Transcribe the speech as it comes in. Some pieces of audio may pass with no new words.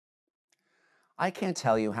I can't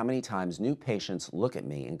tell you how many times new patients look at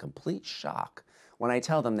me in complete shock when I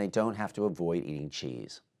tell them they don't have to avoid eating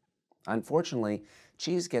cheese. Unfortunately,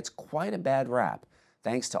 cheese gets quite a bad rap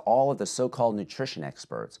thanks to all of the so called nutrition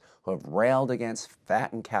experts who have railed against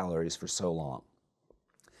fat and calories for so long.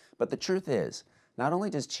 But the truth is, not only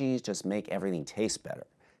does cheese just make everything taste better,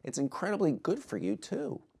 it's incredibly good for you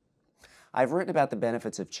too. I've written about the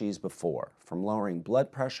benefits of cheese before, from lowering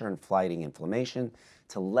blood pressure and fighting inflammation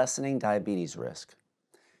to lessening diabetes risk.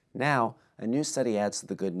 Now, a new study adds to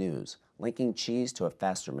the good news, linking cheese to a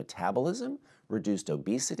faster metabolism, reduced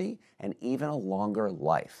obesity, and even a longer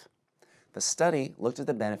life. The study looked at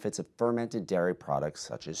the benefits of fermented dairy products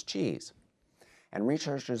such as cheese, and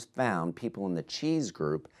researchers found people in the cheese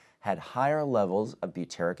group had higher levels of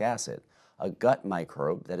butyric acid, a gut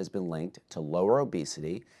microbe that has been linked to lower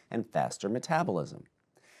obesity and faster metabolism.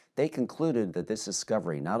 They concluded that this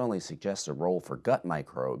discovery not only suggests a role for gut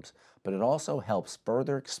microbes, but it also helps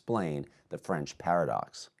further explain the French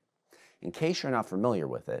paradox. In case you're not familiar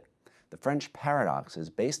with it, the French paradox is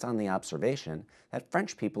based on the observation that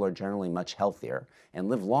French people are generally much healthier and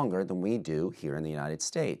live longer than we do here in the United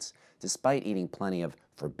States, despite eating plenty of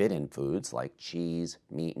forbidden foods like cheese,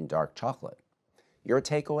 meat, and dark chocolate. Your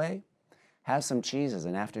takeaway? Have some cheese as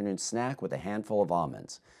an afternoon snack with a handful of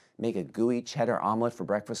almonds. Make a gooey cheddar omelet for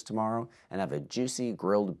breakfast tomorrow and have a juicy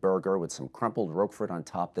grilled burger with some crumpled Roquefort on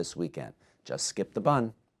top this weekend. Just skip the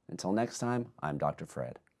bun. Until next time, I'm Dr.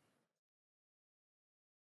 Fred.